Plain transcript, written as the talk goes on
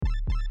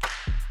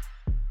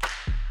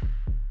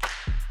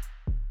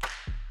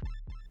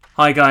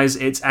Hi guys,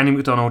 it's Andy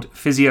McDonald,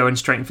 physio and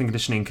strength and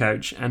conditioning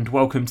coach, and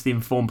welcome to the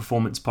Informed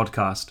Performance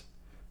podcast.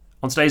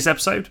 On today's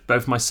episode,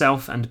 both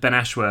myself and Ben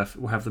Ashworth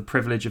will have the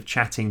privilege of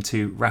chatting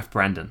to Raph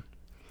Brandon.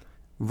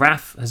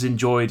 Raph has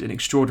enjoyed an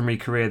extraordinary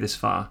career this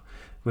far,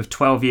 with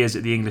 12 years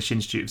at the English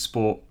Institute of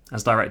Sport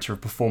as Director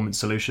of Performance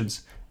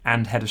Solutions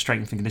and Head of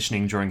Strength and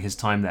Conditioning during his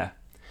time there.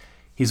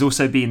 He's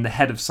also been the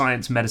Head of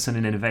Science, Medicine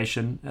and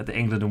Innovation at the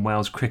England and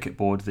Wales Cricket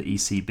Board, the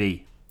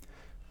ECB.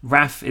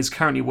 Raph is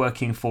currently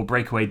working for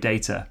BreakAway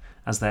Data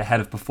as their Head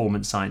of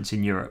Performance Science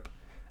in Europe,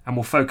 and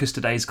will focus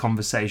today's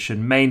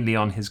conversation mainly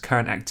on his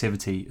current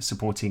activity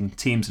supporting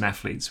teams and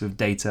athletes with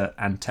data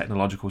and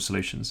technological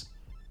solutions.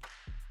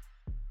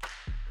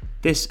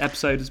 This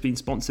episode has been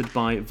sponsored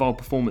by Vol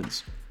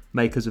Performance,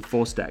 makers of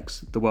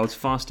ForceDecks, the world's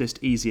fastest,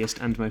 easiest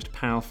and most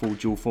powerful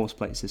dual force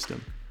plate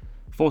system.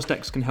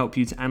 ForceDecks can help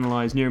you to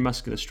analyse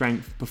neuromuscular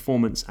strength,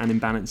 performance and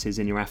imbalances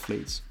in your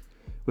athletes.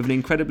 With an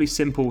incredibly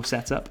simple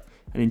setup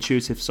and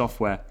intuitive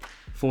software,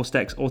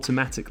 ForceDecks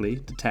automatically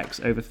detects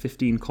over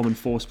 15 common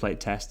force plate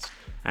tests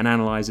and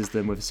analyses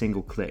them with a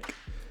single click,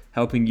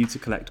 helping you to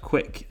collect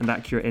quick and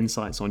accurate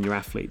insights on your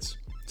athletes.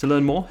 To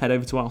learn more, head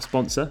over to our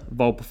sponsor,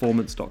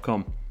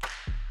 volperformance.com.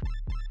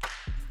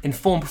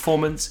 Informed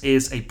Performance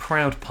is a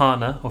proud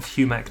partner of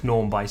HUMAC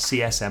Norm by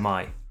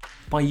CSMI.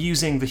 By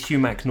using the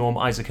HUMAC Norm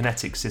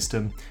isokinetic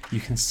system,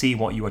 you can see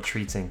what you are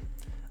treating.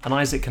 An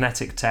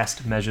isokinetic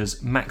test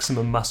measures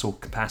maximum muscle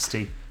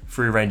capacity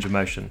through range of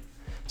motion.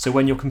 So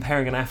when you're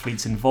comparing an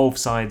athlete's involved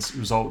side's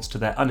results to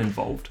their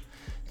uninvolved,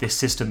 this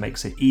system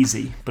makes it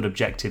easy but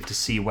objective to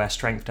see where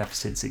strength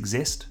deficits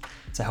exist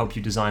to help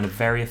you design a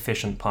very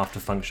efficient path to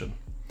function.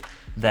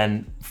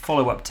 Then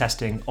follow-up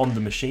testing on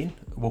the machine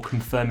will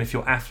confirm if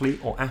your athlete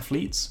or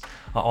athletes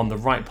are on the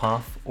right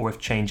path or if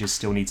changes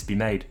still need to be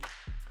made.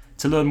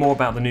 To learn more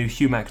about the new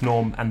HUMAC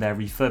Norm and their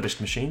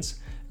refurbished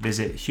machines,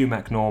 visit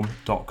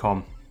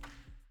humacnorm.com.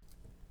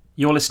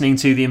 You're listening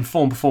to the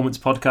Informed Performance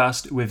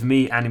podcast with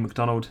me, Andy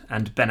McDonald,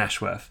 and Ben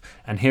Ashworth.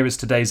 And here is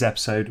today's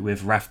episode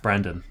with Raph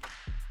Brandon.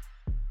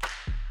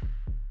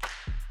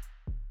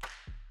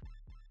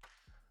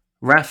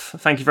 Raph,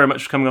 thank you very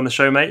much for coming on the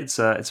show, mate. It's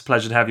a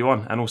pleasure to have you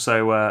on. And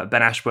also,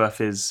 Ben Ashworth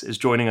is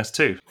joining us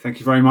too. Thank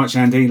you very much,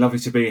 Andy. Lovely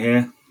to be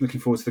here.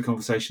 Looking forward to the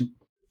conversation.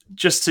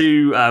 Just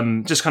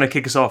to just kind of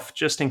kick us off,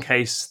 just in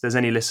case there's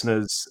any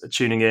listeners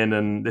tuning in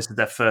and this is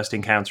their first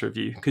encounter of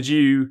you, could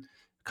you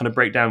kind of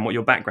break down what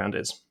your background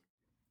is?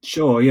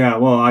 Sure. Yeah.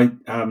 Well,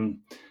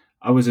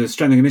 I was a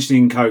strength and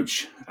conditioning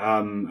coach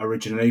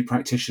originally,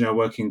 practitioner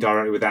working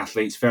directly with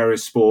athletes,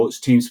 various sports,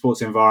 team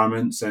sports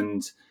environments,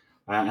 and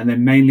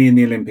then mainly in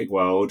the Olympic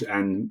world,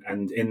 and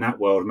in that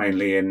world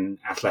mainly in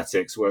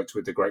athletics. Worked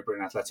with the Great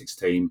Britain athletics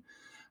team,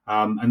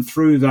 and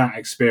through that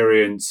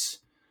experience,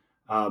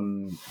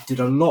 did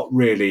a lot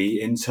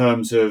really in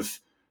terms of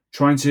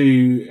trying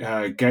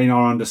to gain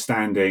our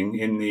understanding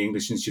in the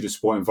English Institute of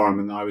Sport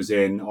environment that I was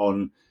in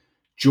on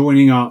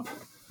joining up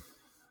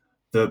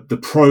the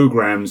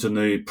programs and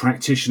the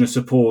practitioner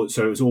support,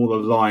 so it was all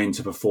aligned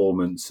to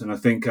performance. And I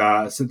think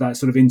so that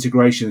sort of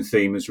integration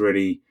theme has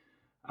really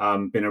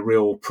been a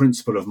real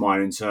principle of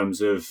mine in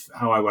terms of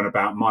how I went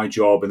about my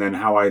job, and then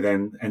how I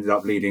then ended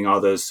up leading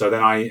others. So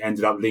then I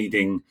ended up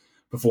leading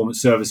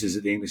performance services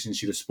at the English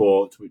Institute of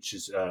Sport, which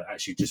has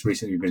actually just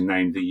recently been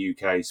named the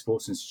UK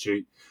Sports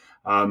Institute.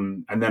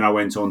 And then I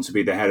went on to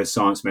be the Head of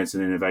Science,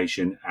 Medicine and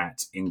Innovation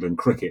at England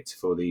Cricket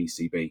for the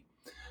ECB.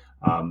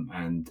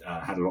 And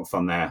had a lot of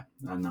fun there,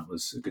 and that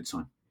was a good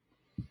time.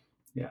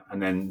 Yeah,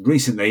 and then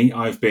recently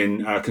I've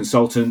been a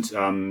consultant,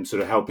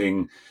 sort of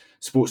helping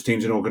sports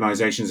teams and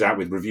organisations out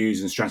with reviews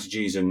and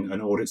strategies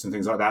and audits and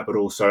things like that. But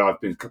also I've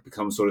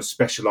become sort of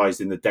specialised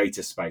in the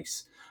data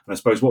space. And I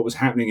suppose what was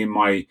happening in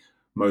my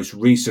most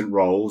recent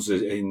roles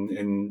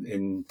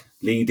in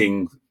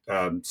leading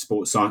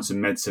sports science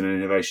and medicine and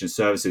innovation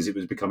services, it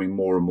was becoming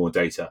more and more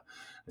data,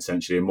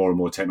 essentially, and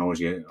more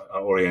technology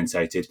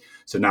orientated.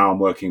 So now I'm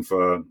working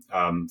for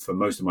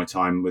most of my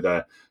time with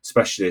a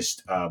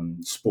specialist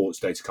sports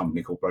data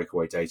company called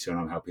BreakAway Data, and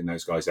I'm helping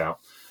those guys out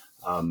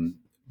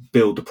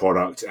build the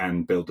product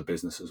and build the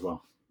business as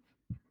well.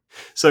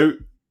 So,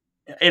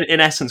 in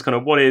essence, kind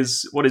of what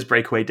is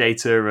BreakAway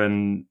Data,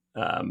 and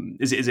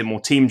is it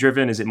more team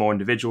driven? Is it more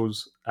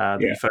individuals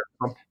that you focus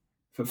on?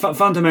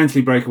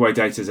 Fundamentally, BreakAway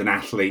Data is an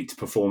athlete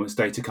performance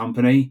data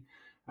company,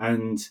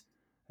 and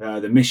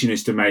the mission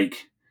is to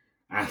make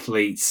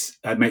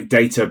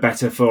data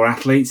better for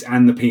athletes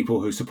and the people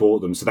who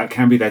support them. So that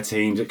can be their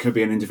teams, it could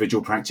be an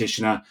individual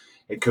practitioner,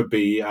 it could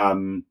be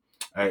a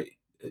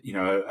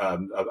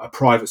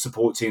private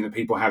support team that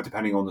people have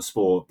depending on the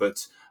sport.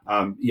 But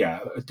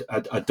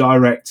a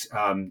direct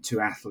to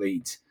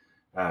athlete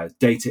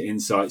data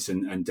insights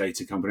and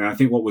data company. And I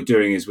think what we're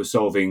doing is we're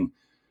solving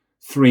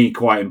three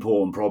quite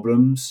important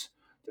problems.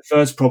 The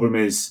first problem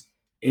is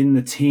in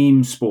the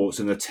team sports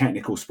and the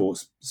technical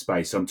sports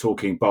space. I'm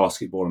talking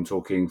basketball, I'm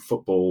talking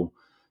football,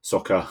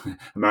 soccer,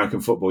 American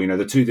football,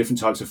 the two different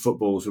types of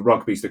footballs, the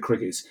rugby's, the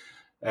crickets.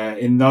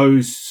 In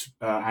those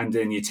and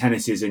in your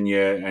tennises and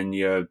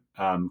your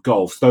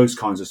golf, those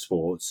kinds of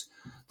sports,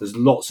 there's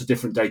lots of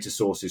different data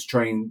sources,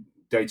 training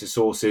data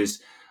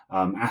sources.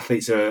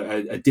 Athletes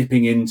are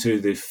dipping into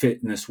the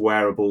fitness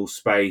wearable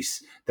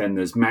space. Then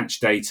there's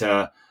match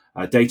data,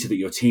 data that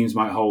your teams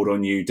might hold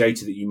on you,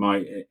 data that you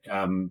might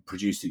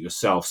produce it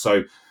yourself.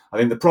 So I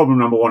think the problem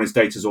number one is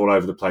data's all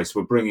over the place.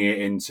 We're bringing it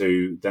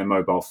into their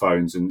mobile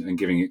phones and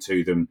giving it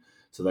to them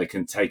so they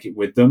can take it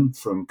with them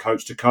from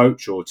coach to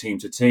coach or team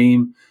to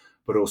team,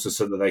 but also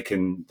so that they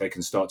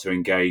can start to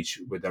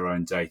engage with their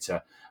own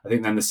data. I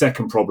think then the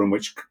second problem,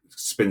 which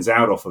spins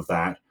out off of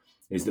that,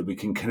 is that we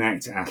can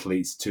connect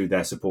athletes to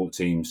their support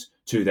teams,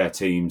 to their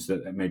teams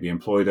that maybe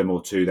employ them,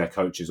 or to their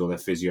coaches or their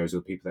physios or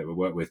the people they will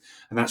work with.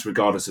 And that's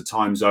regardless of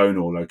time zone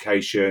or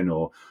location,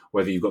 or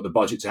whether you've got the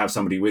budget to have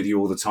somebody with you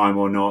all the time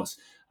or not,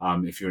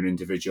 if you're an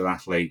individual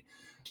athlete.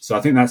 So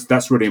I think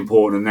that's really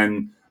important. And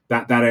then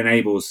that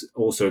enables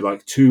also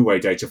like two-way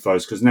data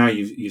flows, because now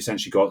you've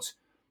essentially got,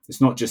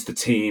 it's not just the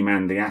team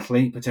and the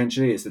athlete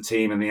potentially, it's the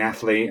team and the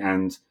athlete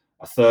and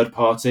a third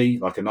party,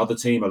 like another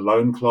team, a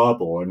loan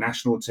club or a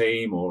national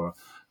team or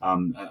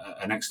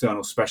an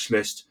external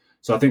specialist.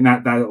 So I think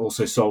that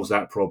also solves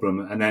that problem.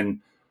 And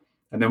then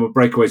what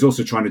BreakAway is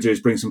also trying to do is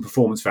bring some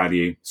performance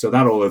value. So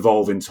that'll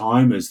evolve in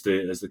time as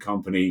the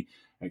company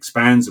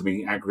expands and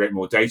we aggregate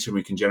more data and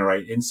we can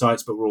generate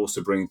insights. But we're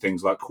also bringing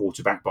things like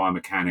quarterback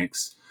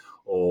biomechanics,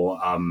 or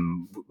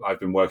I've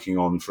been working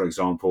on, for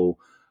example,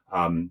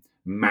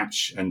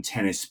 match and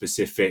tennis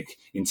specific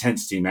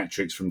intensity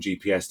metrics from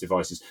GPS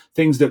devices,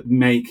 things that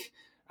make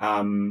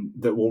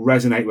that will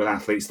resonate with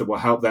athletes, that will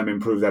help them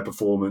improve their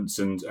performance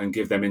and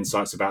give them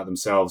insights about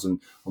themselves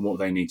and what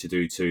they need to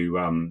do to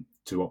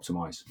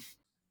optimize.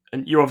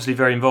 And you're obviously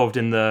very involved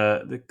in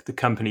the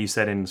company, you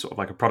said, in sort of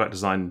like a product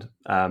design,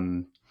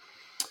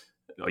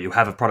 or you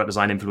have a product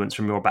design influence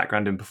from your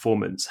background in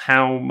performance.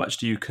 How much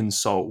do you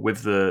consult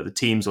with the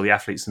teams or the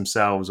athletes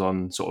themselves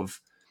on sort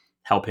of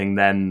helping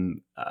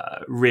them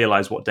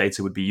realize what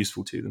data would be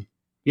useful to them?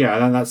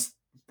 Yeah, and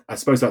I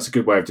suppose that's a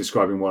good way of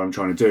describing what I'm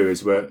trying to do.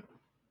 Is we're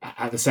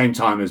at the same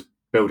time as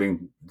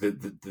building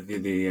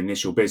the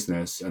initial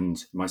business,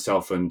 and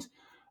myself and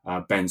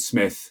Ben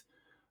Smith,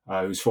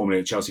 who's formerly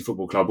at Chelsea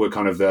Football Club, we're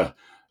kind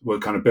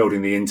of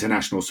building the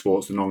international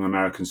sports, the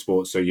non-American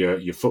sports. So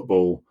your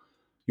football,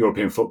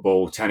 European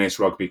football, tennis,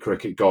 rugby,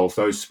 cricket, golf,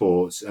 those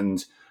sports.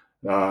 And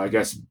I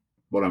guess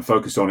what I'm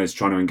focused on is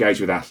trying to engage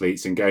with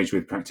athletes, engage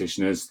with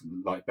practitioners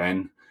like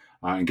Ben,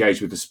 engage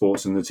with the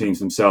sports and the teams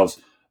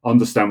themselves,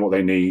 understand what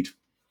they need,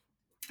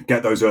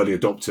 get those early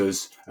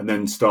adopters, and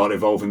then start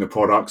evolving the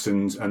products.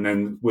 And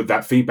then with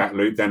that feedback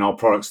loop, then our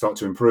products start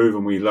to improve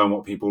and we learn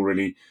what people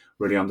really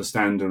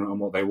understand and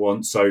what they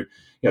want. So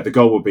yeah, the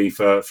goal would be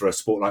for a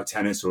sport like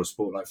tennis or a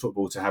sport like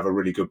football to have a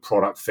really good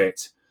product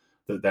fit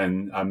that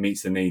then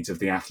meets the needs of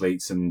the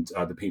athletes and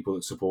the people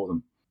that support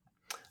them.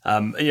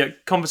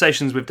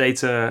 Conversations with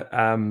data,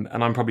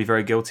 and I'm probably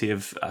very guilty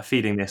of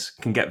feeding this,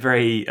 can get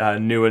very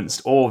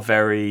nuanced or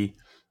very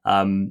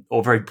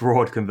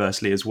broad,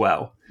 conversely, as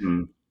well.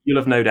 You'll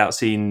have no doubt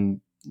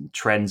seen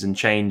trends and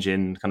change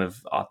in kind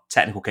of our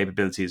technical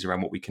capabilities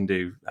around what we can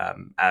do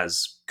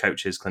as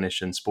coaches,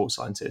 clinicians, sports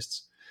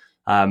scientists.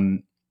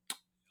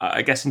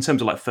 I guess in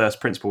terms of like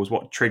first principles,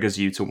 what triggers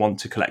you to want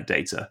to collect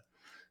data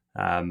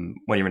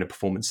when you're in a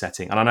performance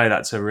setting? And I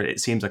know it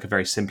seems like a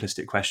very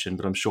simplistic question,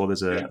 but I'm sure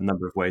there's a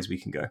number of ways we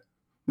can go.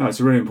 No, it's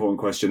a really important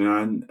question.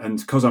 And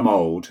because I'm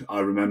old, I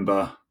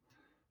remember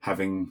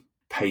having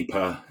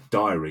paper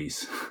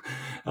diaries.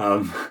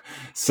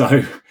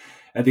 So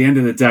at the end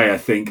of the day, I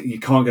think you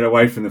can't get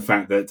away from the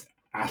fact that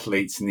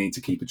athletes need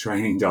to keep a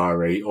training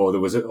diary, or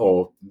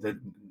the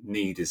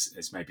need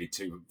is maybe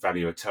too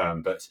value a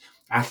term, but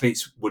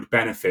athletes would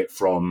benefit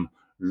from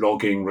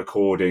logging,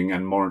 recording,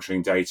 and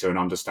monitoring data and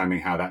understanding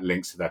how that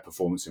links to their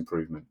performance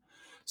improvement.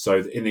 So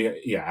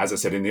as I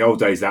said, in the old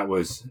days, that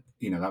was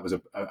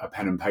a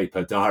pen and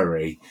paper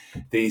diary.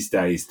 These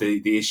days,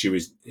 the issue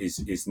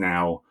is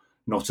now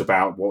not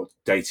about what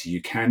data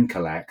you can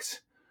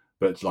collect,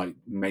 but like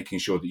making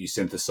sure that you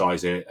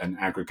synthesize it and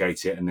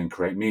aggregate it and then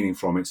create meaning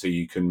from it so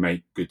you can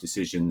make good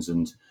decisions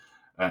and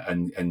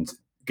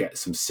get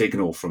some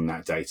signal from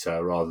that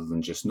data rather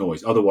than just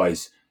noise.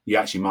 Otherwise, you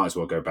actually might as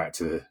well go back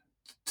to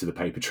the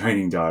paper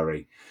training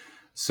diary.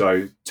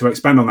 So to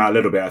expand on that a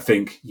little bit, I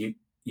think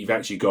you've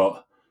actually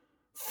got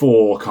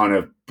 4 kind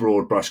of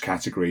broad brush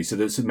categories. So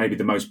that's maybe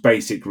the most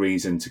basic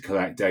reason to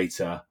collect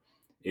data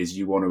is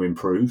you want to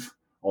improve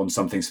on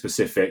something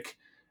specific,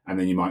 and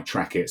then you might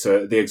track it.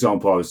 So a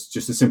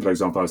simple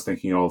example I was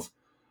thinking of,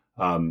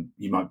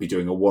 you might be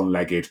doing a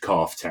one-legged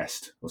calf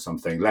test or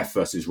something, left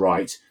versus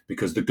right,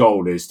 because the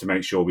goal is to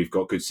make sure we've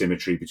got good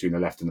symmetry between the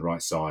left and the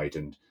right side.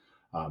 And,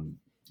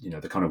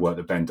 the kind of work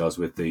that Ben does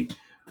with the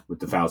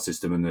valve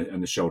system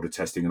and the shoulder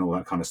testing and all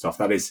that kind of stuff.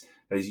 That is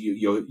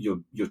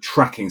you're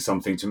tracking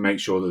something to make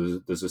sure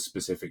that there's a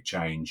specific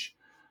change.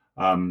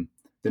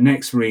 The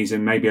next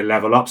reason, maybe a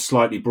level up,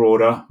 slightly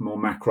broader, more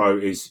macro,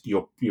 is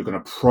you're going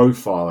to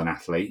profile an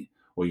athlete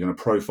or you're going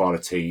to profile a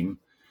team,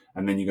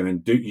 and then you're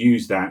going to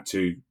use that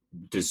to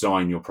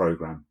design your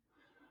program.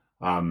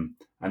 And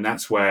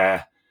that's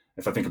where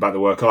if I think about the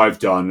work I've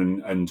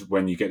done, and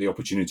when you get the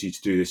opportunity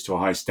to do this to a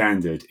high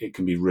standard, it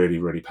can be really,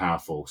 really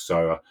powerful.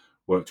 So I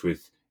worked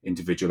with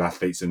individual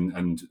athletes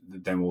and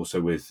then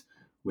also with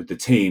the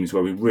teams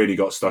where we really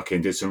got stuck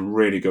in, did some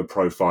really good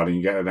profiling.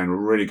 You get then a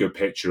really good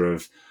picture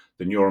of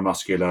the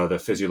neuromuscular, the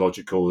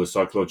physiological, the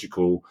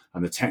psychological,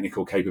 and the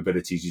technical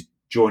capabilities. You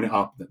join it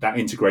up, that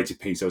integrated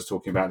piece I was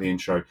talking about in the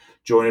intro,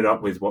 join it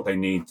up with what they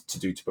need to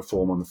do to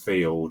perform on the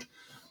field,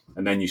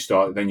 and then you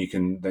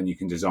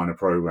can design a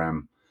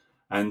program.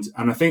 And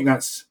I think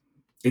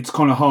it's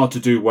kind of hard to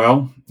do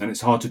well, and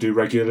it's hard to do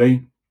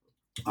regularly.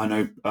 I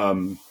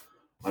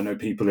know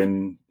people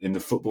in the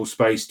football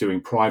space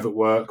doing private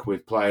work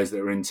with players that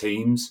are in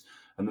teams,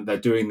 and that they're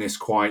doing this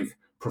quite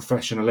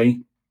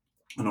professionally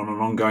and on an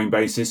ongoing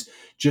basis,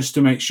 just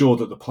to make sure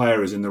that the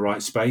player is in the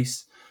right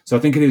space. So I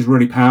think it is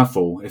really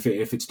powerful if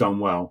it's done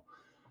well.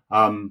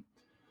 So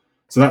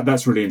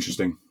that's really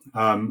interesting.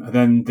 And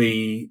then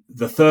the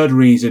third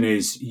reason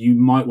is you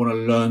might want to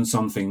learn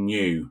something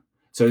new.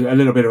 So a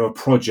little bit of a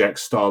project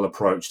style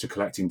approach to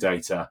collecting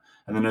data.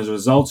 And then as a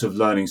result of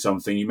learning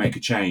something, you make a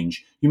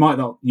change. You might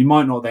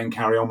not then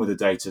carry on with the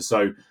data.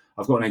 So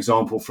I've got an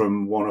example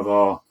from one of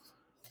our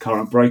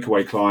current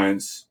BreakAway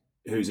clients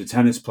who's a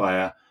tennis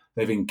player.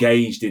 They've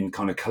engaged in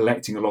kind of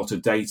collecting a lot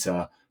of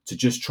data to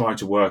just try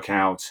to work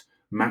out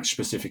match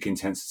specific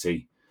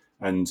intensity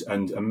and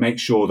make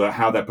sure that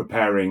how they're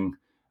preparing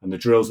and the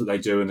drills that they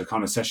do and the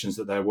kind of sessions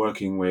that they're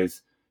working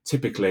with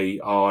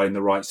typically are in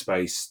the right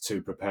space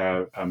to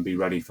prepare and be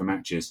ready for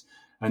matches.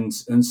 And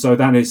so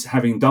that is,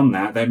 having done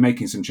that, they're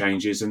making some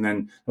changes, and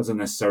then doesn't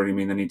necessarily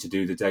mean they need to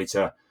do the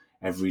data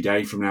every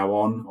day from now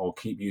on or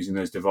keep using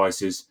those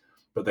devices,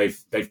 but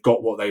they've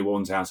got what they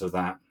want out of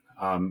that,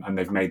 and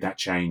they've made that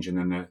change, and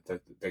then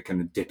they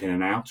can dip in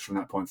and out from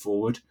that point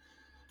forward.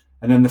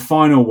 And then the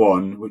final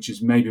one, which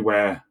is maybe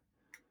where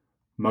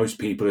most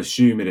people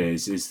assume it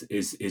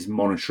is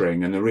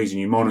monitoring. And the reason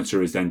you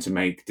monitor is then to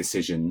make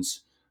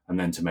decisions and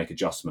then to make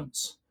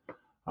adjustments.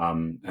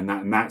 And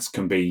that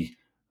can be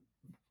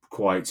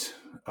quite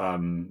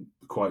on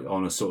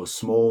a sort of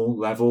small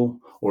level,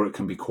 or it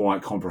can be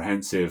quite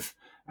comprehensive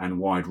and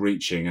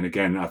wide-reaching. And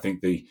again, I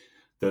think the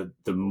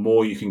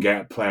more you can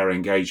get player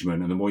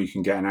engagement and the more you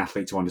can get an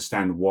athlete to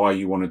understand why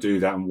you want to do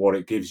that and what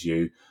it gives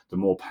you, the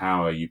more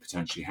power you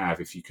potentially have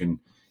if you can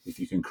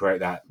create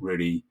that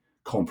really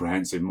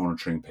comprehensive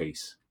monitoring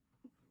piece.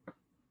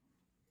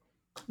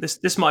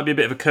 This might be a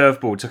bit of a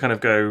curveball to kind of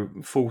go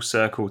full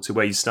circle to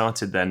where you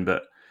started then,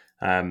 but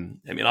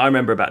I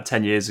remember about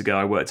 10 years ago,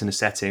 I worked in a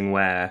setting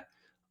where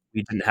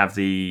we didn't have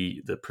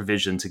the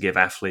provision to give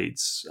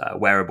athletes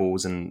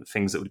wearables and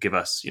things that would give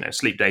us,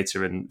 sleep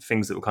data and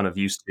things that we're kind of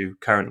used to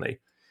currently.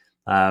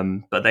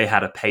 But they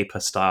had a paper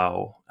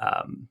style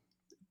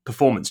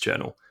performance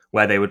journal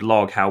where they would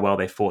log how well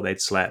they thought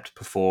they'd slept,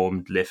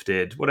 performed,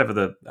 lifted, whatever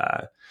the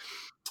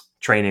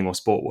training or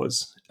sport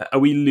was. Are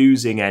we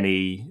losing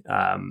any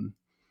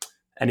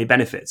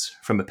benefits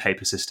from a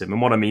paper system?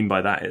 And what I mean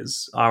by that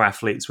is our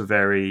athletes were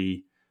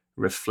very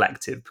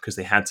reflective because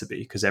they had to be,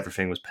 because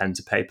everything was pen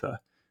to paper.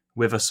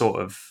 With a sort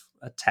of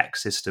a tech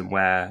system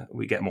where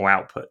we get more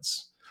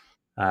outputs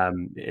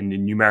in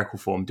numerical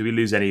form, do we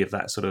lose any of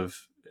that sort of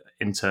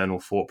internal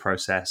thought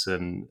process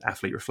and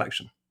athlete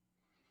reflection?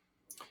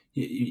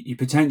 You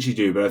potentially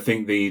do, but I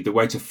think the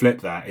way to flip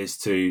that is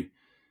to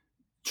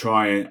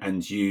try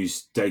and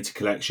use data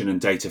collection and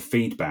data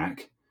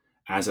feedback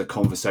as a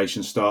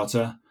conversation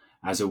starter,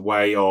 as a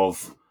way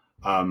of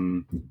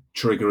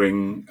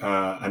triggering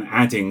and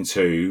adding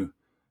to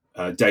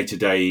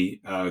day-to-day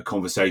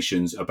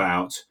conversations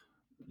about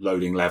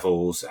loading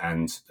levels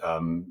and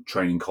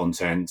training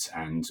content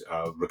and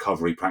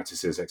recovery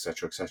practices,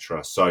 etc.,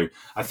 etc. So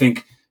I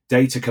think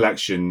data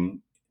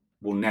collection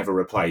will never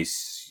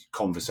replace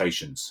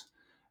conversations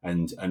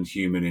and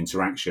human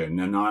interaction.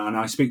 And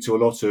I speak to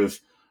a lot of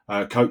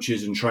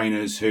coaches and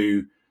trainers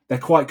who they're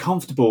quite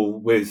comfortable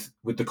with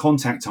the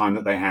contact time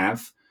that they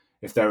have.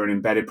 If they're an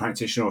embedded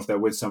practitioner or if they're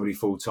with somebody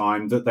full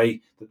time, that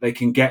they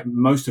can get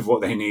most of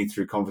what they need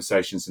through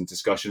conversations and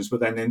discussions, but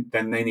then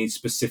they need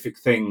specific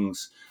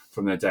things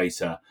from their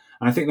data,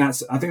 and I think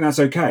that's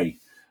okay.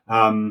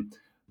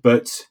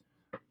 But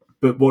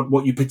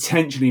what you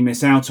potentially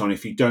miss out on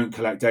if you don't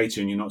collect data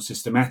and you're not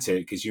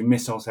systematic is you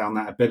miss out on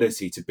that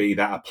ability to be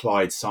that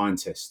applied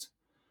scientist.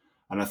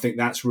 And I think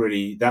that's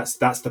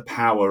the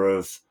power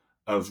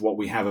of what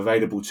we have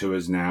available to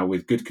us now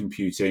with good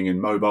computing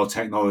and mobile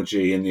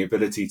technology and the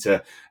ability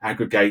to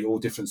aggregate all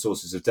different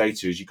sources of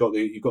data. Is you've got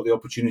the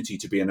opportunity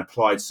to be an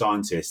applied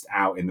scientist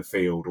out in the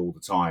field all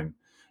the time.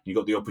 You've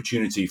got the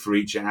opportunity for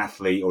each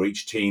athlete or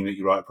each team that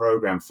you write a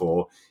program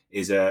for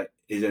is an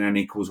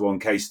N=1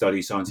 case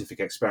study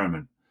scientific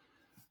experiment.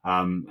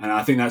 And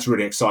I think that's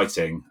really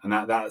exciting. And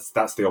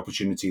that's the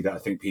opportunity that I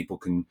think people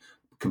can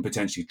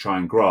potentially try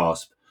and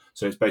grasp.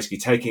 So it's basically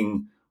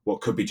taking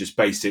what could be just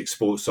basic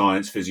sports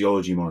science,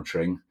 physiology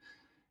monitoring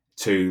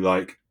to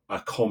like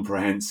a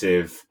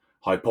comprehensive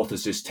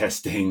hypothesis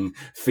testing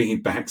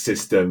feedback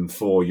system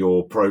for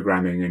your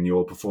programming and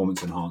your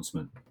performance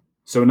enhancement.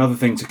 So another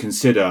thing to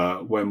consider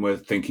when we're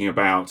thinking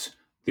about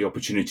the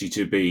opportunity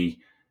to be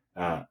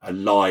a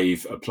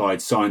live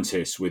applied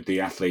scientist with the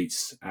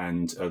athletes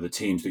and the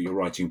teams that you're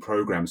writing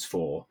programs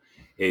for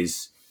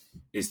is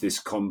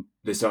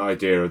this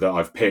idea that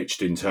I've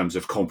pitched in terms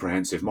of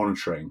comprehensive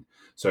monitoring.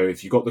 So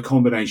if you've got the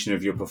combination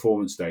of your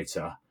performance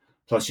data,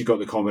 plus you've got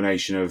the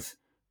combination of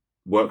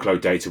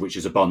workload data, which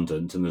is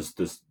abundant, and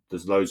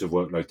there's loads of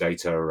workload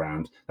data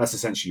around. That's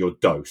essentially your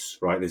dose,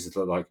 right? This is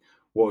like,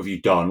 what have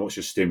you done? What's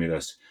your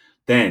stimulus?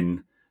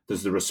 Then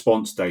there's the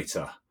response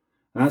data,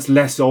 and that's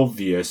less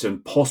obvious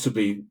and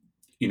possibly,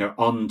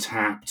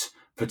 untapped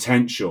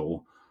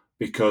potential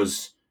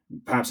because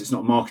perhaps it's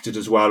not marketed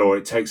as well, or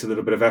it takes a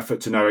little bit of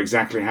effort to know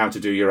exactly how to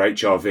do your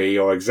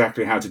HRV or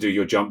exactly how to do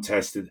your jump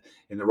test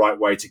in the right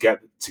way to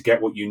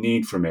get what you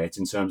need from it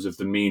in terms of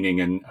the meaning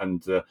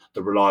and the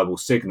reliable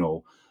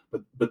signal.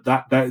 But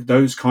that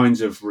those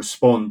kinds of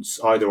response,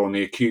 either on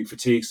the acute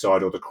fatigue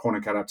side or the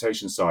chronic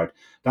adaptation side,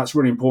 that's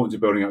really important to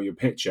building up your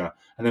picture.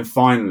 And then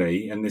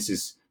finally, and this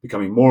is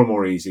becoming more and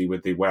more easy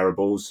with the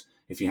wearables,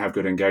 if you have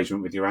good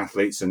engagement with your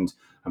athletes and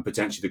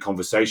potentially the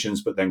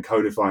conversations, but then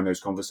codifying those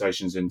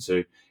conversations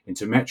into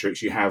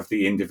metrics, you have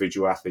the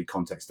individual athlete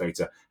context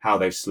data, how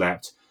they've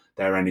slept,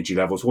 their energy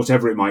levels,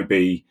 whatever it might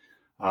be.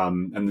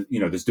 And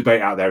there's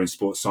debate out there in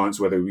sports science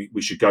whether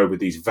we should go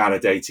with these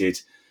validated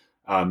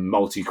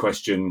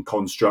multi-question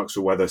constructs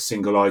or whether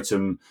single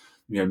item,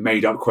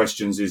 made up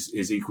questions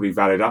is equally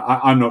valid.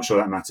 I'm not sure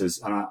that matters,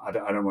 and I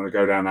don't want to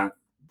go down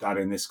that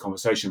in this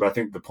conversation. But I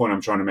think the point I'm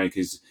trying to make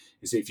is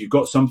if you've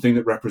got something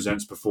that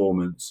represents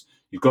performance,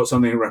 you've got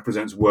something that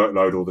represents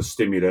workload or the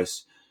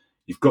stimulus,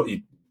 you've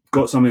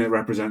got something that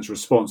represents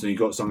response, and you've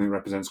got something that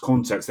represents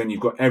context, then you've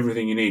got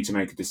everything you need to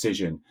make a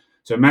decision.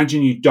 So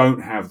imagine you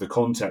don't have the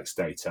context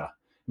data.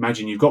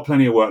 Imagine you've got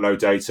plenty of workload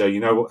data.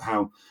 You know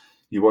how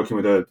you're working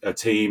with a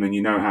team, and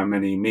you know how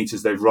many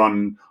meters they've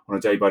run on a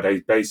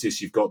day-by-day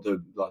basis. You've got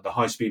the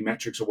high-speed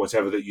metrics or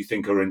whatever that you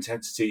think are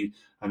intensity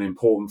and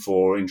important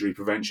for injury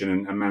prevention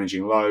and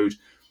managing load.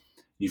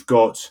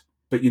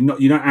 But you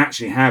don't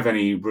actually have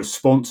any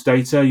response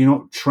data. You're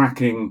not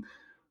tracking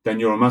their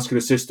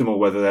neuromuscular system or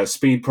whether their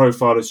speed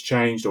profile has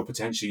changed, or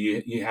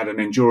potentially you had an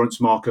endurance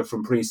marker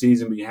from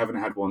pre-season, but you haven't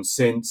had one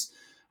since.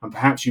 And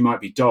perhaps you might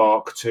be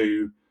dark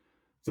to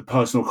the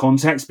personal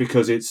context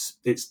because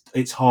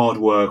it's hard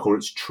work or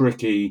it's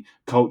tricky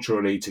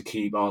culturally to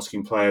keep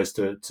asking players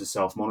to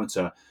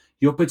self-monitor.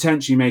 You're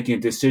potentially making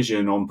a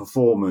decision on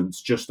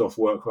performance just off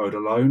workload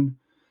alone,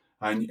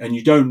 and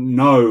you don't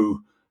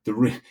know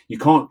you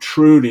can't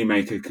truly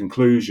make a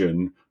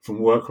conclusion from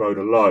workload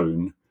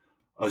alone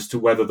as to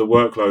whether the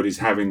workload is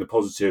having the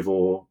positive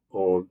or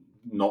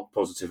not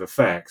positive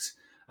effect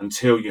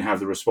until you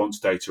have the response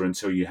data,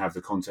 until you have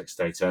the context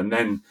data. And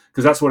then,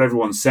 because that's what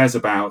everyone says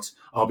about,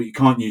 but you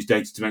can't use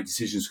data to make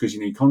decisions because you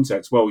need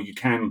context. Well, you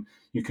can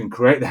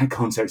create that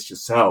context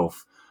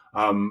yourself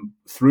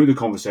through the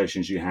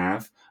conversations you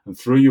have and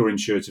through your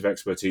intuitive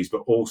expertise,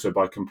 but also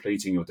by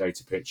completing your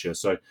data picture.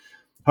 So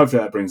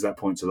hopefully that brings that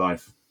point to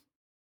life.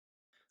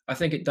 I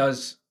think it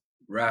does,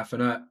 Raf.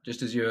 And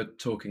just as you were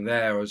talking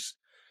there, I was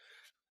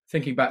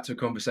thinking back to a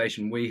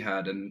conversation we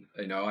had, and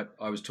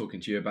I was talking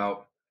to you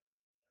about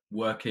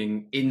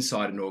working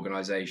inside an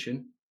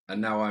organization, and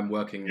now I'm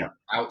working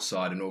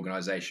outside an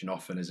organization,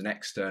 often as an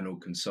external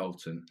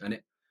consultant, and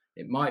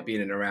it might be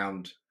in and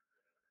around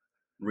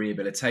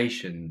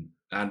rehabilitation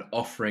and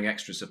offering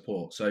extra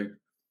support. So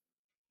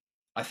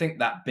I think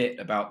that bit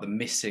about the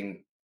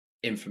missing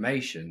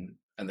information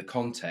and the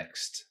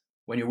context,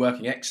 when you're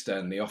working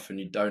externally, often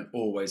you don't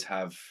always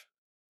have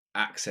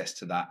access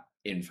to that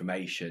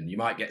information. You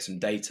might get some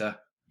data.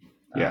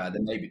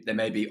 There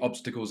may be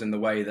obstacles in the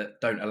way that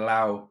don't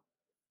allow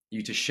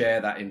you to share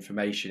that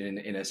information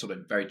in a sort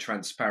of very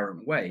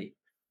transparent way.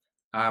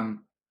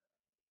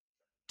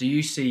 Do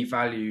you see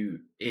value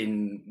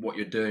in what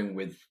you're doing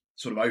with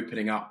sort of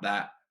opening up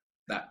that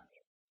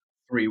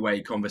three-way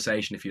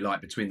conversation, if you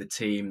like, between the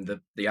team,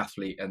 the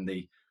athlete, and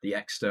the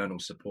external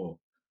support?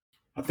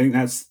 I think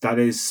that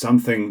is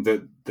something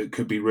that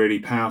could be really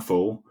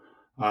powerful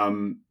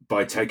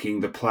by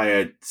taking the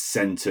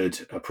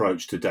player-centered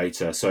approach to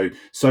data.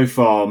 So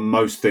far,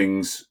 most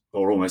things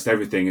or almost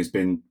everything has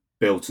been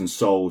built and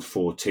sold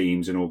for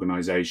teams and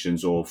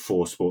organizations or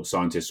for sports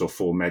scientists or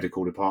for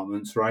medical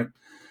departments, right?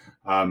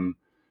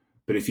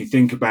 But if you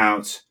think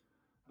about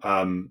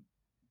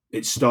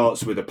it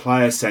starts with a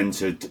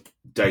player-centered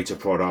data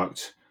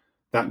product.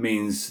 That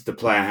means the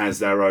player has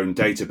their own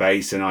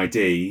database and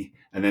ID,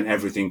 and then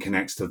everything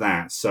connects to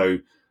that. So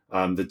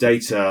the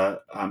data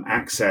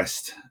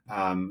accessed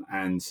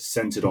and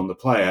centered on the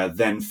player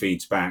then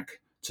feeds back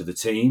to the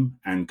team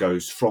and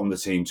goes from the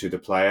team to the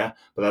player.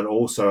 But that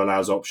also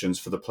allows options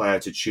for the player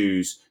to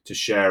choose to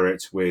share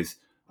it with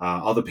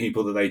other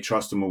people that they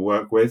trust and will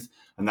work with.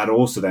 And that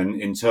also then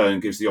in turn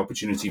gives the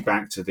opportunity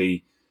back to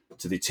the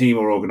team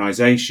or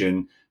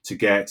organization to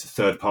get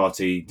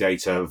third-party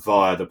data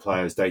via the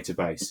player's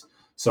database.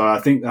 So I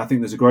think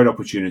there's a great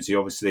opportunity.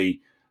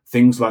 Obviously,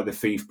 things like the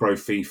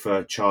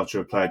FIFA Charter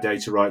of Player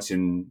Data Rights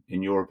in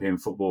European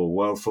football or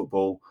world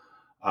football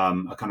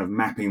are kind of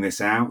mapping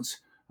this out.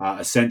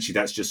 Essentially,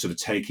 that's just sort of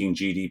taking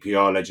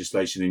GDPR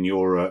legislation in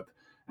Europe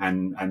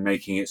and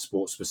making it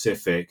sport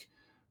specific.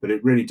 But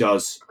it really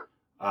does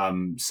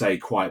say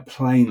quite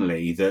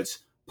plainly that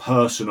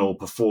personal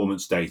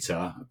performance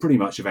data, pretty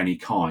much of any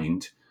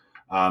kind,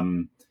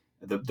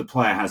 the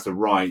player has the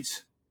right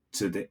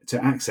to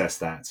access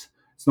that.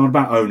 It's not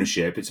about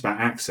ownership; it's about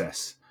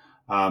access.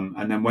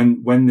 And then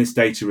when this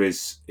data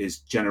is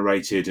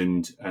generated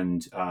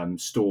and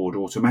stored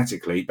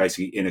automatically,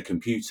 basically in a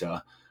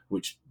computer,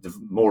 which the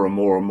more and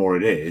more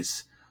it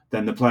is,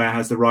 then the player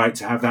has the right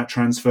to have that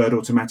transferred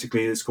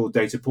automatically. It's called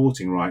data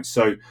porting rights.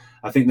 So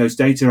I think those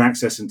data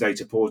access and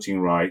data porting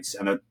rights,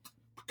 and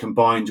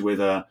combined with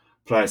a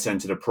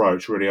player-centered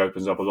approach, really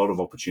opens up a lot of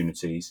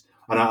opportunities.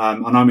 And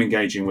I'm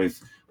engaging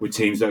with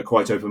teams that are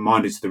quite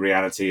open-minded to the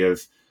reality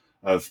of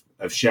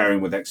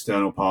sharing with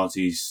external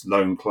parties,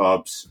 loan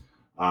clubs,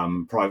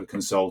 private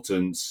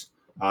consultants,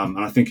 and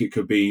I think it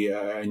could be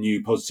a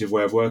new positive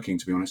way of working,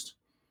 to be honest.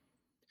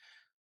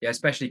 Yeah,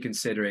 especially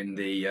considering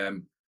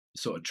the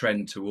sort of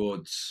trend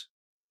towards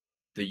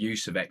the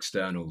use of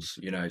externals,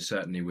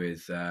 certainly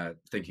with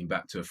thinking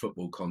back to a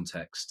football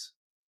context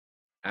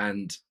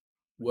and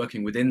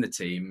working within the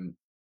team,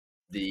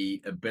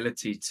 the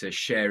ability to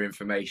share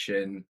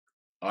information,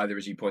 either,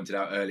 as you pointed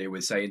out earlier,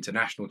 with, say,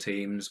 international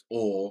teams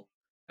or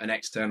an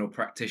external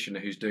practitioner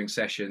who's doing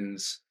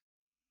sessions.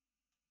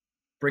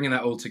 Bringing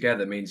that all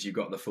together means you've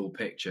got the full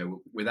picture.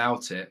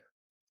 Without it,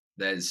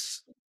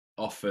 there's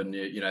often,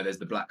 there's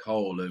the black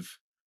hole of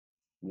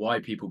why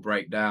people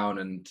break down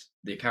and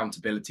the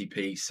accountability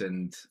piece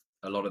and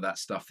a lot of that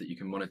stuff that you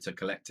can monitor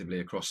collectively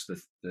across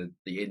the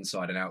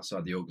inside and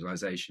outside the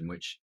organization,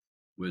 which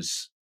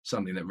was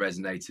something that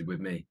resonated with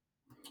me.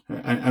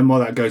 And what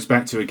that goes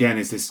back to again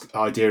is this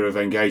idea of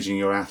engaging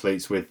your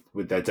athletes with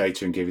their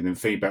data and giving them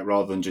feedback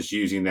rather than just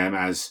using them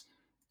as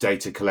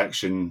data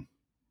collection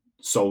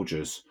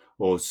soldiers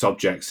or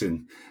subjects.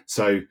 And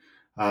so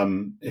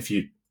if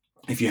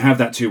you have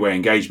that two-way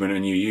engagement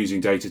and you're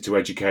using data to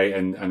educate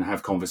and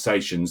have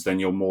conversations, then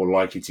you're more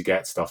likely to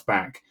get stuff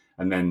back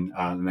and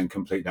then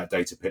complete that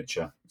data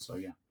picture. So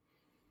yeah.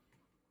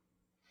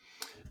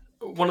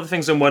 One of the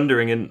things I'm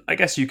wondering, and I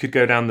guess you could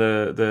go down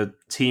the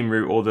team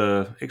route or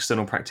the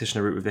external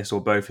practitioner route with this,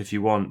 or both if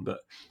you want, but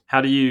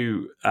how do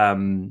you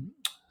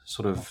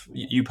sort of,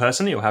 you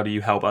personally, or how do you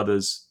help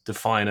others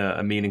define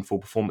a meaningful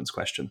performance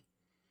question?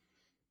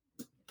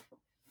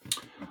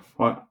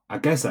 Well, I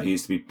guess that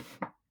used to be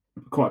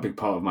quite a big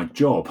part of my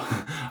job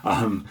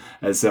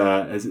as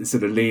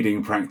sort of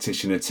leading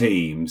practitioner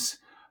teams.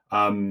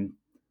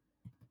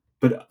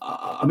 But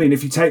I mean,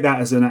 if you take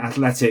that as an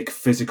athletic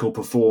physical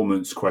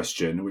performance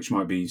question, which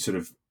might be sort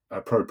of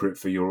appropriate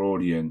for your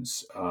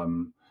audience,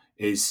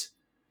 as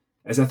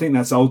I think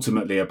that's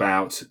ultimately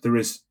about there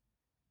is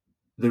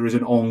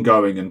an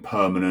ongoing and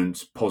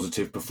permanent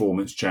positive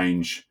performance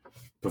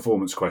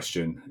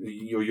question.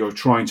 You're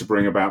trying to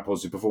bring about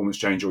positive performance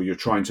change, or you're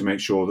trying to make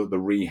sure that the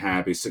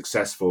rehab is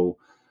successful.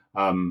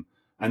 And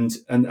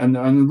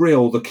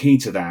the key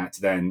to that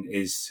then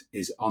is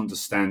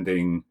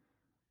understanding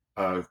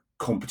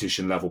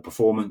competition level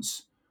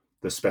performance,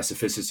 the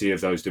specificity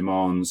of those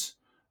demands,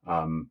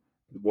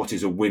 what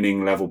is a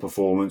winning level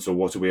performance, or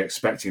what are we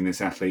expecting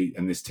this athlete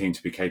and this team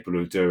to be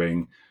capable of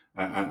doing,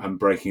 and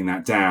breaking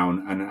that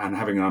down and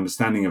having an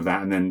understanding of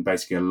that, and then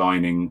basically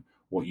aligning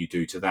what you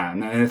do to that.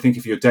 And I think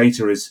if your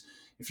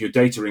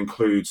data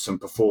includes some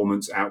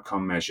performance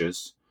outcome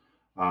measures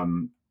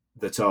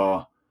that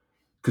are,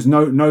 because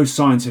no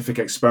scientific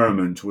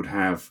experiment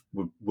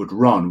would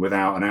run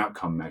without an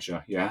outcome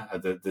measure,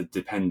 the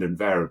dependent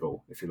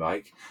variable, if you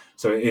like.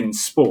 So in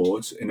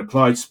sport, in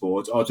applied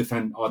sport, our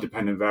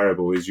dependent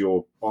variable is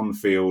your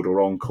on-field or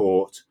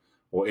on-court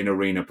or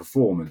in-arena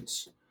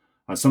performance.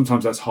 And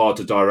sometimes that's hard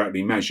to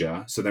directly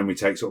measure, so then we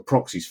take sort of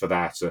proxies for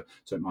that. So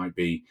it might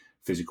be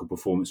physical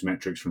performance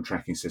metrics from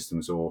tracking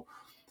systems, or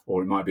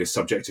it might be a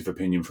subjective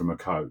opinion from a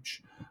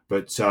coach.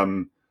 But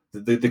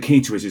the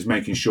key to it is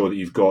making sure that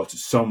you've got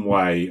some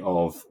way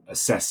of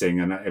assessing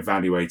and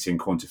evaluating,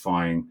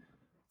 quantifying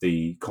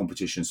the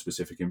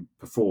competition-specific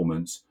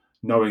performance,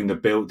 knowing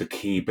the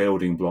key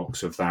building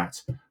blocks of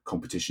that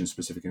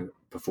competition-specific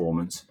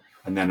performance,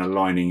 and then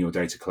aligning your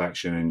data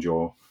collection and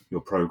your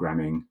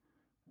programming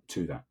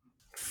to that.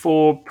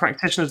 For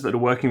practitioners that are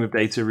working with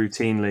data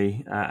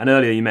routinely, and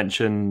earlier you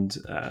mentioned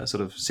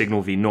sort of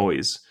signal v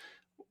noise,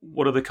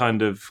 what are the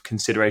kind of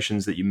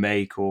considerations that you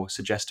make or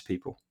suggest to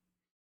people?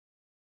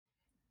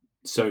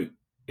 So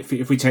if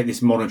we take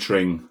this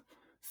monitoring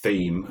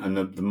theme and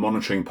the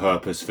monitoring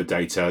purpose for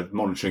data,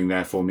 monitoring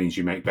therefore means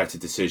you make better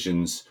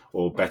decisions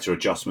or better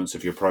adjustments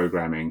of your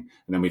programming.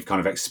 And then we've kind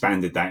of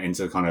expanded that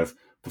into kind of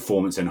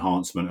performance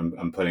enhancement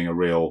and putting a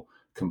real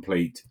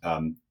complete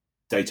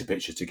data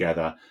picture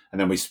together. And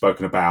then we've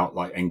spoken about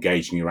like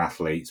engaging your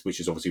athletes, which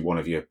is obviously one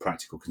of your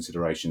practical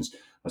considerations.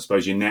 I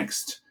suppose your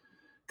next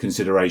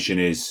consideration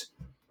is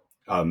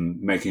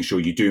making sure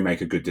you do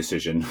make a good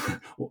decision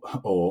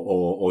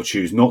or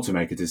choose not to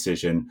make a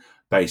decision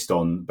based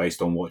on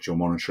what you're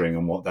monitoring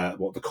and what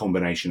the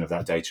combination of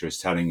that data is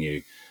telling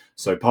you.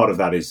 So part of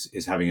that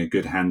is having a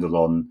good handle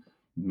on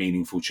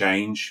meaningful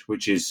change,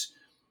 which is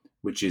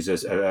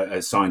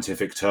a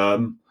scientific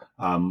term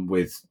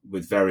with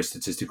various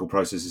statistical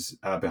processes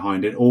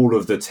behind it. All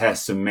of the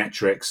tests and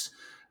metrics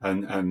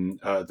and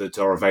that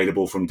are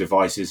available from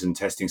devices and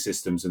testing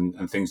systems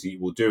and things that you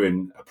will do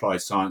in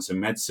applied science and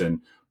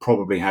medicine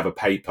probably have a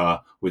paper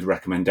with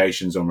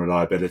recommendations on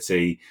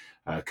reliability,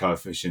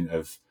 coefficient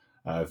of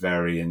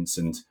variance,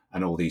 and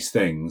all these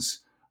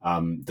things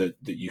that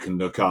you can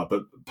look up.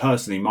 But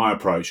personally, my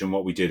approach and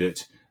what we did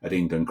at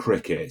England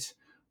Cricket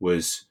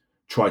was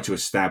try to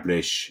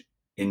establish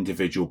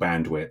individual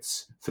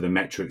bandwidths for the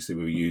metrics that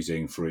we were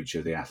using for each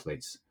of the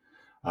athletes.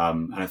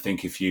 And I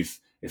think if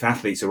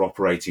athletes are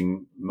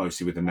operating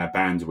mostly within their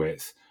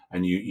bandwidth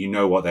and you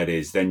know what that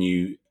is, then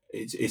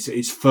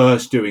it's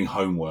first doing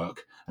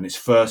homework, and it's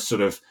first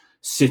sort of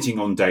sitting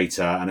on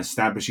data and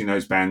establishing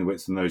those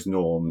bandwidths and those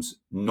norms,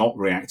 not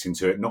reacting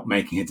to it, not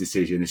making a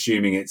decision,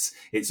 assuming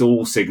it's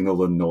all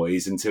signal and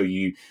noise until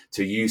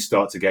you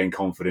start to gain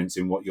confidence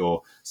in what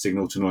your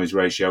signal to noise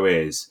ratio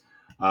is.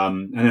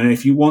 And then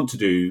if you want to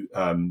do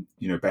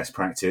best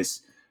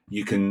practice,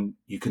 you can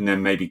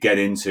then maybe get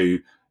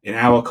into, in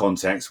our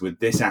context with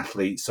this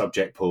athlete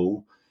subject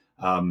pool,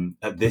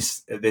 at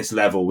this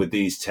level with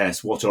these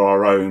tests, what are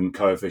our own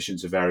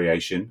coefficients of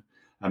variation?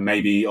 And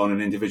maybe on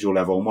an individual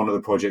level, on one of the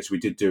projects we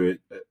did do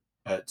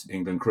at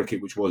England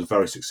Cricket, which was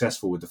very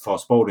successful with the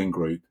fast bowling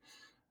group,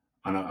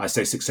 and I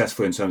say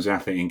successful in terms of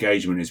athlete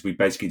engagement, is we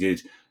basically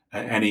did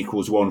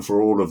n=1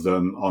 for all of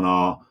them on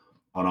our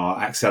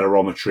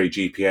accelerometry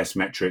GPS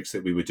metrics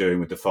that we were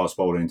doing with the fast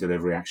bowling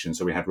delivery action.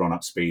 So we had run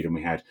up speed and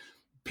we had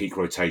peak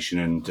rotation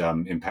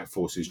and impact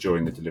forces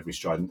during the delivery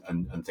stride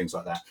and things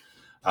like that.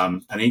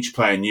 And each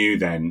player knew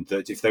then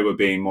that if they were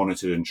being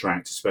monitored and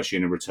tracked, especially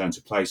in a return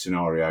to play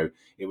scenario,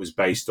 it was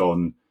based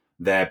on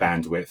their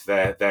bandwidth,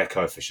 their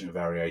coefficient of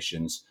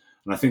variations.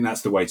 And I think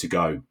that's the way to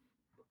go,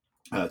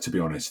 to be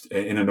honest,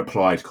 in an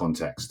applied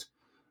context.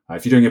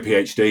 If you're doing a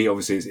PhD,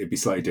 obviously it'd be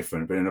slightly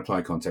different, but in an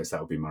applied context,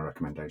 that would be my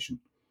recommendation.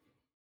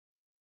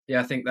 Yeah,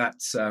 I think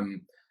that's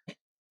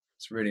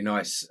it's really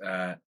nice,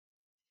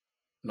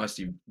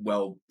 nicely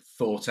well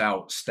thought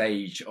out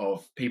stage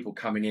of people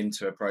coming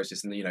into a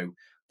process, and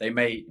they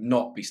may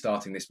not be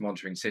starting this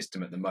monitoring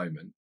system at the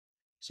moment,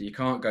 so you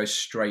can't go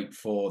straight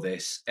for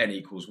this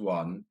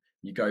n=1.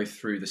 You go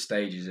through the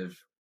stages of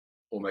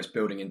almost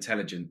building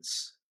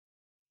intelligence,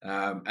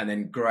 and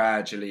then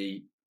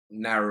gradually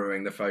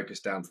narrowing the focus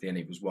down to the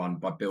n=1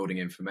 by building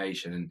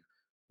information. And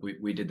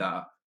we did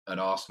that at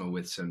Arsenal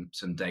with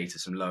some data,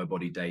 some lower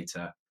body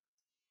data.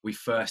 We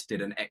first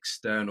did an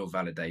external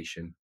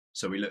validation.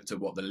 So we looked at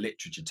what the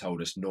literature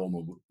told us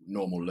normal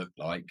looked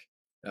like,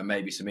 and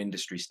maybe some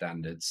industry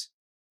standards.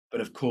 But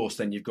of course,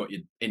 then you've got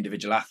your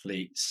individual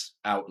athletes,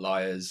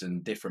 outliers,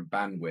 and different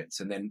bandwidths.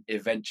 And then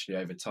eventually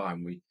over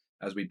time,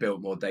 as we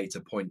built more data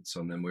points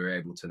on them, we were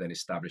able to then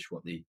establish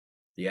what the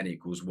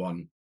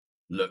n=1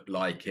 looked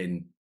like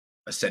in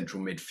a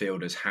central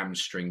midfielder's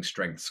hamstring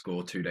strength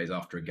score 2 days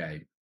after a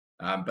game.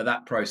 But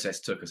that process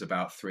took us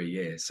about 3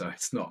 years. So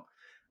it's not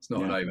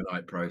an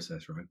overnight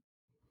process, right?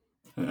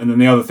 And then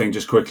the other thing,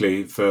 just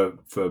quickly, for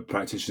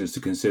practitioners to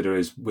consider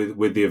is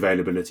with the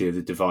availability of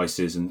the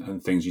devices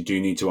and things, you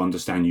do need to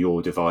understand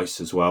your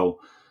device as well.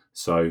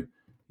 So,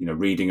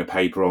 reading a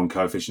paper on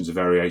coefficients of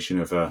variation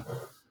of a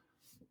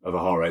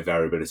heart rate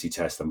variability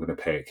test, I'm going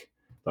to pick,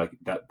 like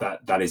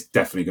that is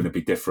definitely going to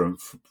be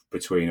different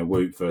between a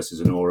Whoop versus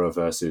an Aura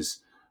versus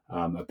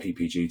a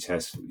PPG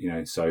test.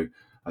 So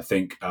I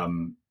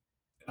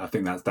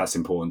think that's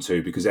important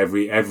too, because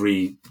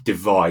every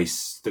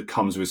device that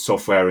comes with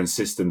software and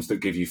systems that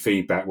give you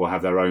feedback will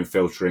have their own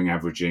filtering,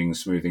 averaging,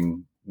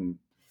 smoothing,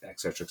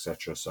 etc.,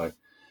 etc. So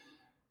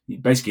you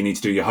basically need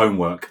to do your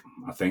homework.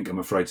 I think, I'm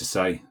afraid to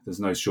say, there's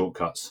no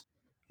shortcuts.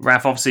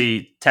 Raph,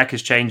 obviously tech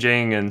is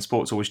changing and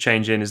sport's always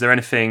changing. Is there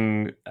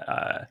anything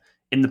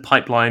in the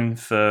pipeline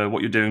for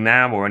what you're doing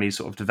now, or any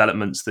sort of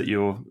developments that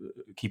you're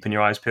keeping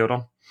your eyes peeled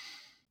on?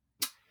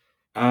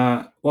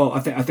 Well, I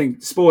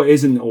think sport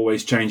isn't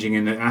always changing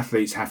in that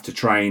athletes have to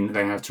train,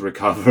 they have to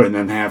recover, and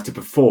then they have to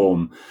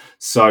perform.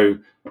 So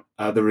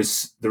there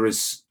is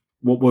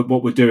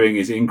what we're doing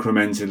is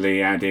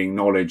incrementally adding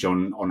knowledge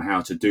on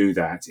how to do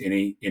that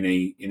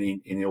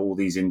in all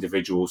these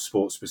individual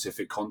sport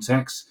specific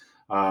contexts.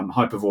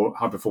 High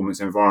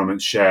performance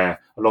environments share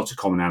a lot of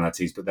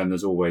commonalities, but then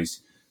there's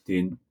always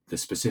the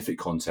specific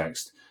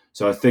context.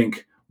 So I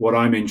think what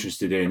I'm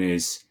interested in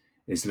is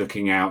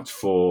looking out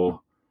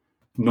for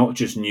not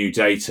just new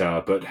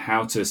data, but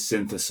how to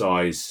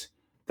synthesize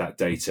that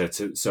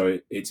data so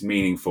it's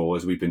meaningful,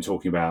 as we've been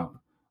talking about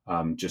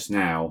just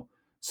now,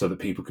 so that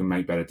people can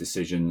make better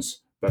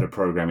decisions, better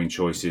programming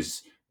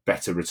choices,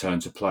 better return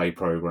to play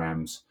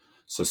programs.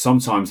 So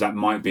sometimes that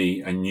might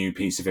be a new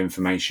piece of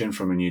information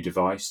from a new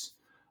device,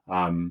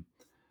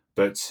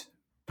 but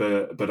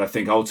I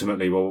think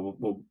ultimately,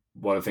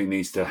 what I think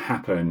needs to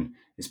happen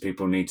is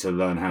people need to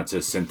learn how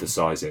to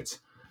synthesize it,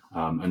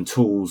 and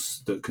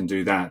tools that can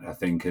do that, I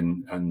think,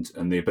 and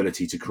the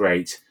ability to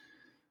create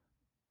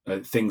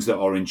things that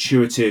are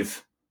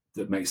intuitive,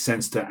 that make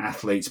sense to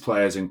athletes,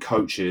 players, and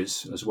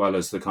coaches, as well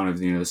as the kind of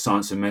the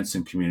science and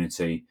medicine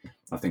community,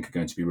 I think are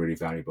going to be really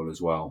valuable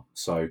as well.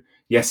 So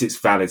yes, it's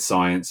valid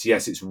science.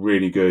 Yes, it's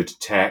really good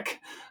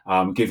tech,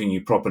 giving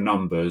you proper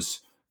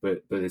numbers,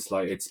 but it's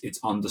like it's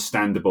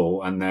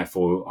understandable, and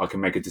therefore I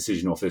can make a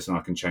decision off this and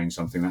I can change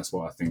something. That's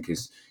what I think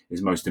is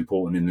most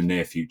important in the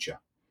near future.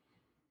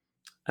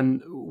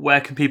 And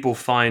where can people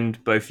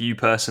find both you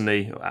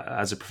personally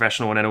as a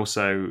professional and then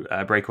also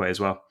BreakAway as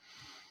well?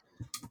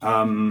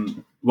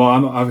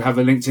 Well, I have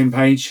a LinkedIn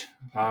page,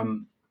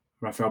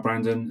 Raphael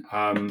Brandon,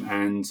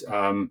 and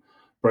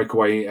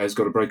BreakAway has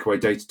got a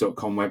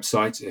breakawaydata.com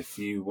website if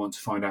you want to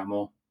find out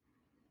more.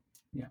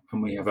 Yeah,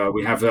 and we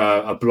have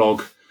a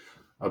blog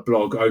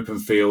open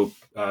field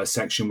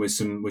section with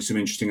some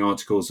interesting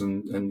articles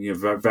and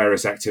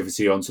various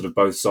activity on sort of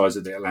both sides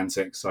of the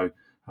Atlantic. So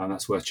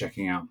that's worth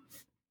checking out.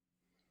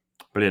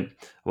 Brilliant.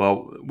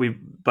 Well, we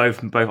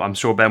both, I'm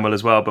sure Ben will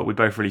as well, but we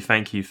both really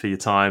thank you for your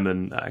time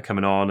and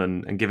coming on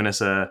and giving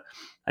us an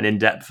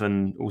in-depth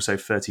and also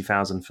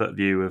 30,000 foot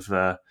view of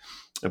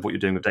what you're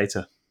doing with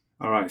data.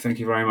 All right. Thank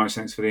you very much.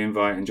 Thanks for the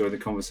invite. Enjoy the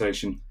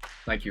conversation.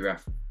 Thank you,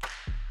 Raph.